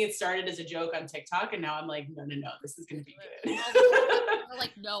think it started as a joke on TikTok, and now I'm like, no, this is gonna be good. We're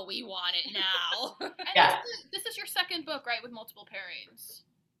like, no, we want it now. Yeah. This is your second book, right, with multiple pairings,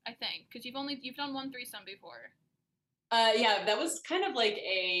 I think, because you've done one threesome before. Yeah, that was kind of like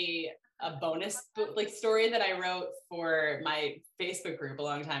a bonus book, like story that I wrote for my Facebook group a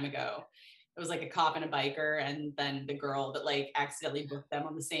long time ago. It was like a cop and a biker, and then the girl that like accidentally booked them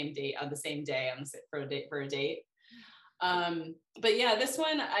on the same day for a date. But yeah, this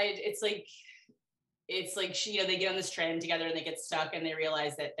one, it's like she, they get on this train together and they get stuck, and they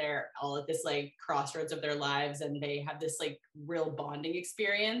realize that they're all at this like crossroads of their lives, and they have this like real bonding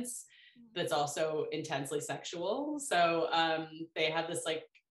experience that's also intensely sexual. So they have this like,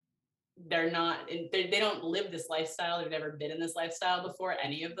 they don't live this lifestyle. They've never been in this lifestyle before,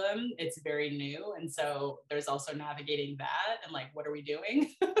 any of them. It's very new. And so there's also navigating that and like, what are we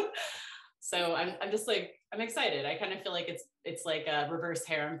doing? So I'm just like, I'm excited. I kind of feel like it's like a reverse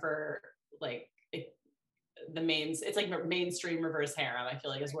harem for like it's like mainstream reverse harem, I feel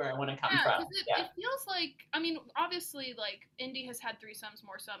like, is where I want to come from. It feels like, I mean, obviously like indie has had threesomes,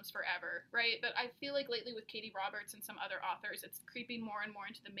 more sums forever, right? But I feel like lately with Katie Roberts and some other authors, it's creeping more and more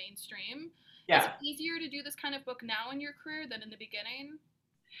into the mainstream. Yeah. Is it easier to do this kind of book now in your career than in the beginning?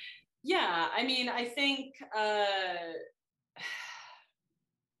 Yeah, I mean, I think I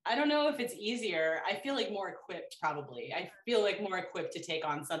don't know if it's easier. I feel like more equipped, probably. I feel like more equipped to take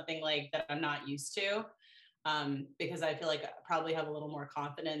on something like that I'm not used to. Because I feel like I probably have a little more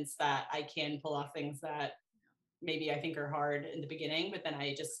confidence that I can pull off things that maybe I think are hard in the beginning, but then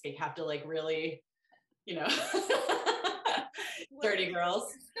I just have to like really, you know, dirty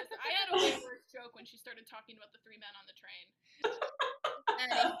girls. I had a way worse joke when she started talking about the three men on the train.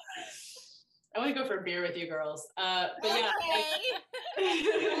 I want to go for a beer with you girls. But yeah.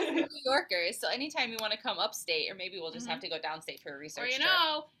 New Yorkers, so anytime you want to come upstate, or maybe we'll just have to go downstate for a research trip.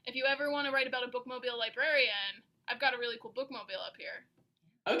 Or if you ever want to write about a bookmobile librarian, I've got a really cool bookmobile up here.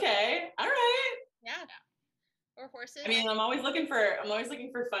 Okay, all right. Yeah. Or horses. I mean, I'm always looking for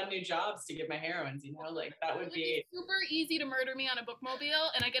fun new jobs to give my heroines. You know, like that would be super easy to murder me on a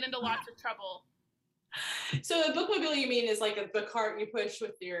bookmobile, and I get into lots of trouble. So the bookmobile you mean is like the cart you push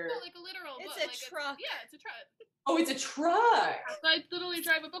with your... No, like a literal book. It's a truck. It's a truck. Oh, it's a truck. I literally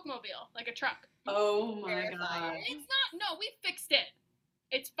drive a bookmobile, like a truck. Oh my God. It's not, no, we fixed it.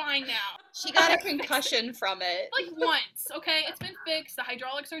 It's fine now. She got a concussion from it. Like once, okay? It's been fixed. The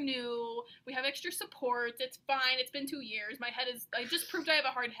hydraulics are new. We have extra supports. It's fine. It's been 2 years. I just proved I have a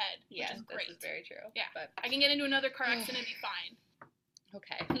hard head, which is great. This is very true. Yeah, but I can get into another car accident and be fine.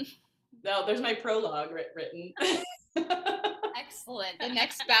 Okay. No, there's my prologue written. Excellent. The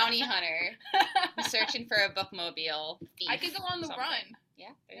next bounty hunter. I'm searching for a bookmobile thief. I could go on the run.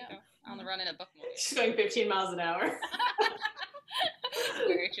 Yeah, there you go. On the run in a bookmobile. She's going 15 miles an hour.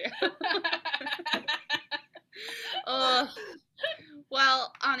 Very true.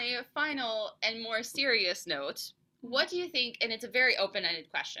 Well, on a final and more serious note, what do you think, and it's a very open-ended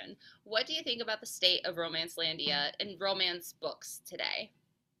question, what do you think about the state of Romancelandia and romance books today?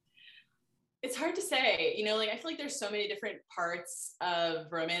 It's hard to say, you know, like I feel like there's so many different parts of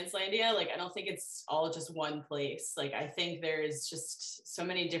Romancelandia. Like I don't think it's all just one place. Like I think there's just so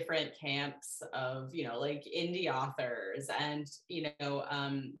many different camps of, you know, like indie authors and, you know,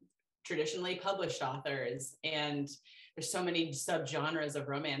 traditionally published authors. And there's so many subgenres of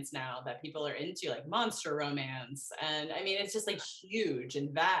romance now that people are into, like monster romance. And I mean, it's just like huge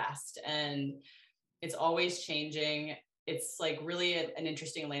and vast. And It's always changing. It's like really an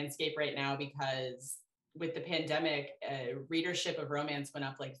interesting landscape right now because with the pandemic, readership of romance went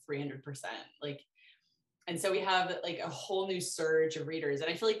up like 300%. Like, and so we have like a whole new surge of readers. And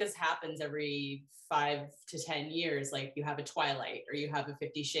I feel like this happens every 5 to 10 years. Like you have a Twilight, or you have a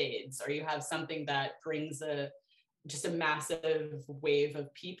 50 Shades, or you have something that brings just a massive wave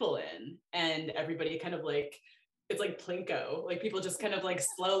of people in, and everybody kind of like, it's like Plinko, like people just kind of like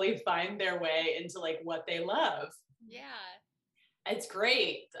slowly find their way into like what they love. Yeah. It's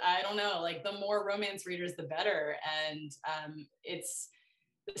great. I don't know, like the more romance readers, the better. And it's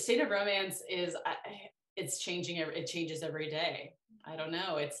the state of romance is, it's changing. It changes every day. I don't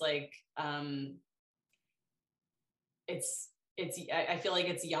know. It's like, I feel like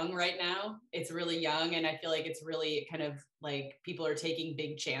it's young right now. It's really young. And I feel like it's really kind of like people are taking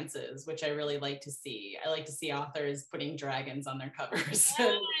big chances, which I really like to see. I like to see authors putting dragons on their covers.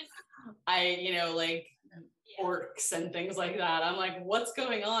 Yes. Like orcs and things like that. I'm like, what's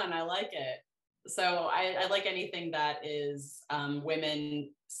going on? I like it. So I like anything that is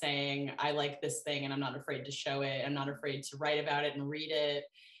women saying, I like this thing and I'm not afraid to show it. I'm not afraid to write about it and read it.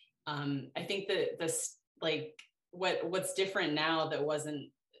 I think that this, like, what's different now that wasn't,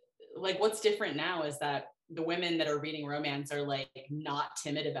 like, what's different now is that the women that are reading romance are like not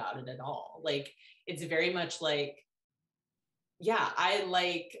timid about it at all. Like, it's very much like, yeah, I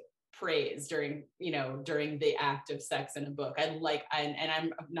like praise during the act of sex in a book. And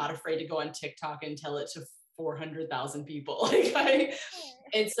I'm not afraid to go on TikTok and tell it to 400,000 people.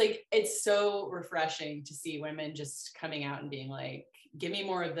 It's so refreshing to see women just coming out and being like, give me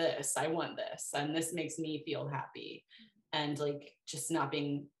more of this. I want this. And this makes me feel happy. And like, just not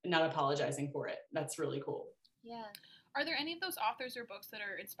apologizing for it. That's really cool. Yeah. Are there any of those authors or books that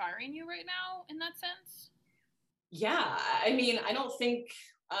are inspiring you right now in that sense? Yeah. I mean, I don't think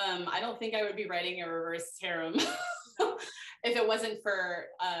I would be writing a reverse harem if it wasn't for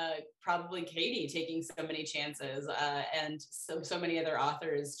probably Katie taking so many chances and so many other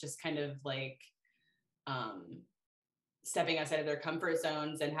authors just kind of like stepping outside of their comfort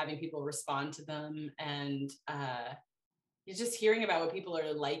zones and having people respond to them, and you're just hearing about what people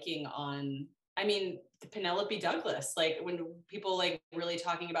are liking on. I mean, Penelope Douglas, like when people like really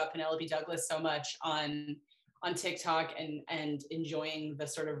talking about Penelope Douglas so much on TikTok and enjoying the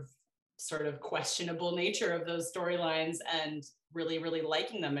sort of questionable nature of those storylines and really, really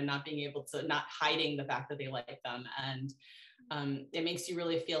liking them and not hiding the fact that they like them. And it makes you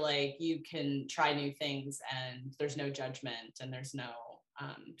really feel like you can try new things and there's no judgment and there's no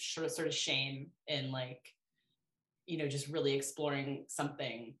sort of shame in like, just really exploring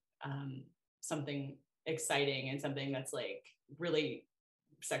something exciting and something that's like really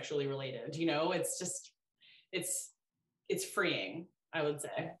sexually related. It's just, it's freeing, I would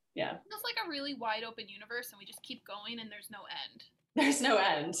say. Yeah. It feels like a really wide open universe and we just keep going and there's no end. There's no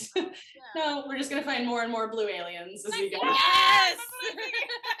end. Yeah. No, we're just going to find more and more blue aliens as we go. Yes!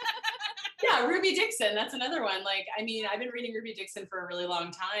 Yeah, Ruby Dixon, that's another one. Like, I mean, I've been reading Ruby Dixon for a really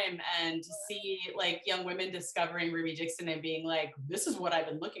long time, and to see like young women discovering Ruby Dixon and being like, this is what I've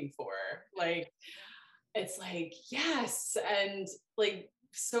been looking for. Like, it's like, yes. And like,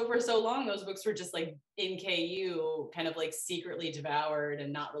 so for so long, those books were just like in KU, kind of like secretly devoured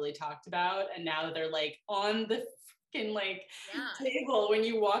and not really talked about. And now that they're like on the fucking like table when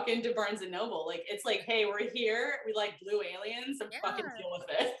you walk into Barnes and Noble, like it's like, hey, we're here. We like blue aliens, and fucking deal with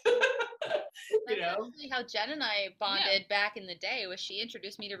it. That's actually how Jen and I bonded back in the day. Was she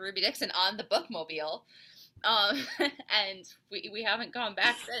introduced me to Ruby Dixon on the Bookmobile. And we haven't gone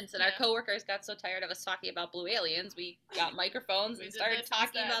back since, and our coworkers got so tired of us talking about blue aliens, we got microphones and started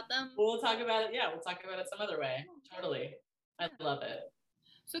talking about them. We'll talk about it. Yeah, we'll talk about it some other way. Totally. I love it.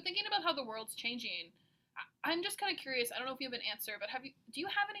 So thinking about how the world's changing, I'm just kind of curious. I don't know if you have an answer, but do you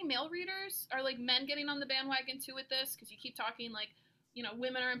have any male readers? Are like men getting on the bandwagon too with this? Because you keep talking like,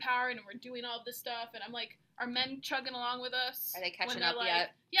 women are empowered and we're doing all this stuff, and I'm like, are men chugging along with us? Are they catching up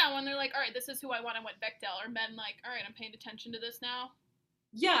yet? Yeah, when they're like, all right, this is who I want, I want Bechdel. Are men like, all right, I'm paying attention to this now?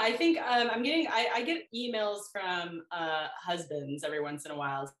 Yeah, I think I get emails from husbands every once in a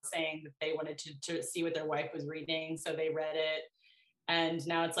while saying that they wanted to see what their wife was reading, so they read it, and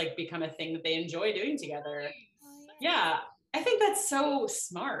now it's like become a thing that they enjoy doing together. Oh, yeah, I think that's so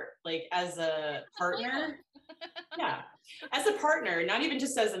smart. Like as a partner, as a partner, not even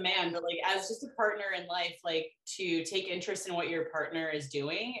just as a man, but like as just a partner in life, like to take interest in what your partner is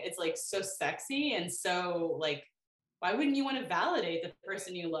doing. It's like so sexy and so like, why wouldn't you want to validate the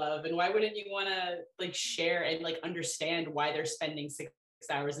person you love? And why wouldn't you want to like share and like understand why they're spending 6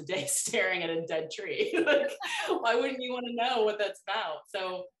 hours a day staring at a dead tree? Like, why wouldn't you want to know what that's about?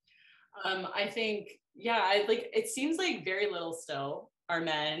 So I think, it seems like very little still are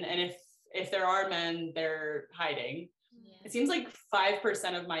men. And if there are men, they're hiding. Yeah. It seems like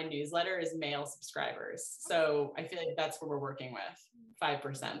 5% of my newsletter is male subscribers. So I feel like that's what we're working with,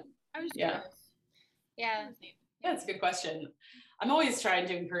 5%. I was curious. Yeah. That's a good question. I'm always trying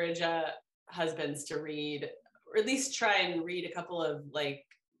to encourage husbands to read, or at least try and read a couple of read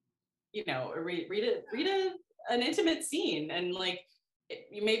an intimate scene, and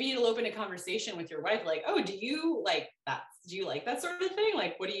maybe it'll open a conversation with your wife, like, oh, do you like that? Do you like that sort of thing?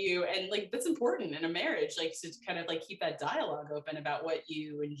 Like, what do you, and that's important in a marriage, to kind of keep that dialogue open about what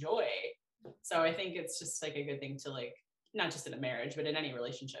you enjoy. So I think it's just a good thing to not just in a marriage, but in any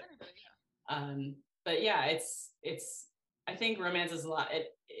relationship. But yeah, it's I think romance is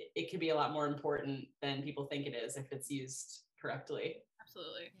it could be a lot more important than people think it is if it's used correctly.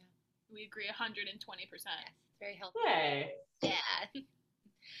 Absolutely. Yeah. We agree 120%. Yes, very helpful. Yay. Yeah.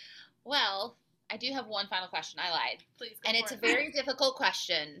 Well, I do have one final question. I lied. Please. And it's a very difficult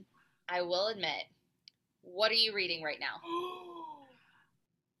question, I will admit. What are you reading right now?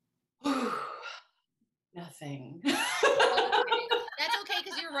 Nothing. That's okay,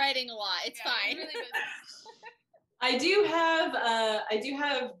 because you're writing a lot. It's fine. Really I do have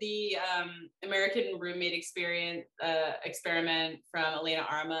the American Roommate Experiment from Elena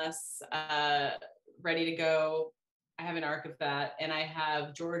Armas ready to go. I have an arc of that, and I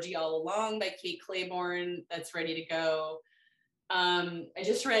have Georgie All Along by Kate Claiborne that's ready to go. I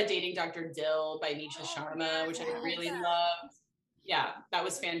just read Dating Dr. Dill by Nisha Sharma, which I really loved. Yeah, that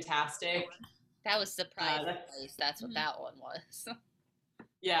was fantastic. That was surprising. That's what that one was.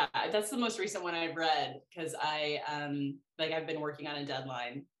 Yeah, that's the most recent one I've read, because I've been working on a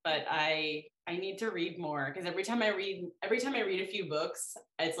deadline, but I need to read more, because every time I read a few books,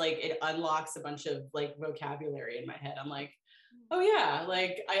 it's it unlocks a bunch of vocabulary in my head. I'm like, oh yeah,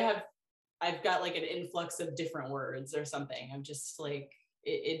 I've got an influx of different words or something. I'm just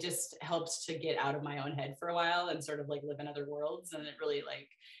it just helps to get out of my own head for a while and sort of live in other worlds, and it really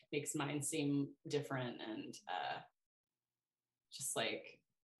makes mine seem different, and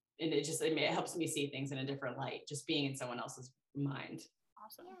and it helps me see things in a different light, just being in someone else's mind.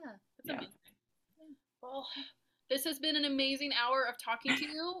 Awesome. Yeah. That's amazing. Well, this has been an amazing hour of talking to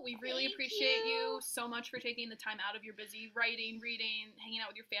you. We really appreciate you so much for taking the time out of your busy writing, reading, hanging out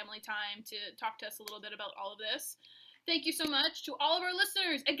with your family time to talk to us a little bit about all of this. Thank you so much to all of our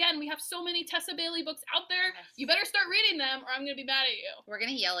listeners. Again, we have so many Tessa Bailey books out there. Yes. You better start reading them, or I'm going to be mad at you. We're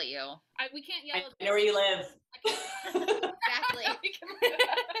going to yell at you. We can't yell at you. I know where you live.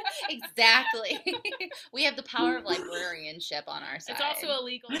 Exactly. We have the power of librarianship on our side. It's also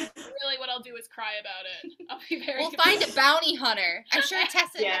illegal. Really, what I'll do is cry about it. I'll be very. We'll find a bounty hunter. I'm sure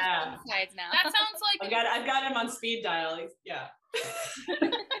Tessa has sides now. That sounds like I've got him on speed dial. Yeah.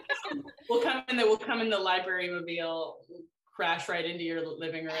 We'll come in the library mobile, crash right into your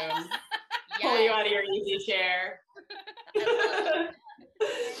living room, pull you out of your easy chair.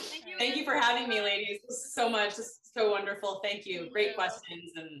 Thank you for having me, ladies. So much. This is so wonderful. Thank you. Great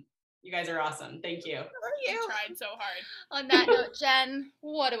questions, and you guys are awesome. Thank you. You tried so hard. On that note, Jen,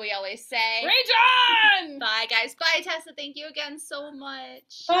 what do we always say? Rage on! Bye, guys. Bye, Tessa. Thank you again so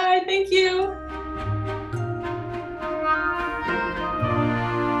much. Bye. Thank you.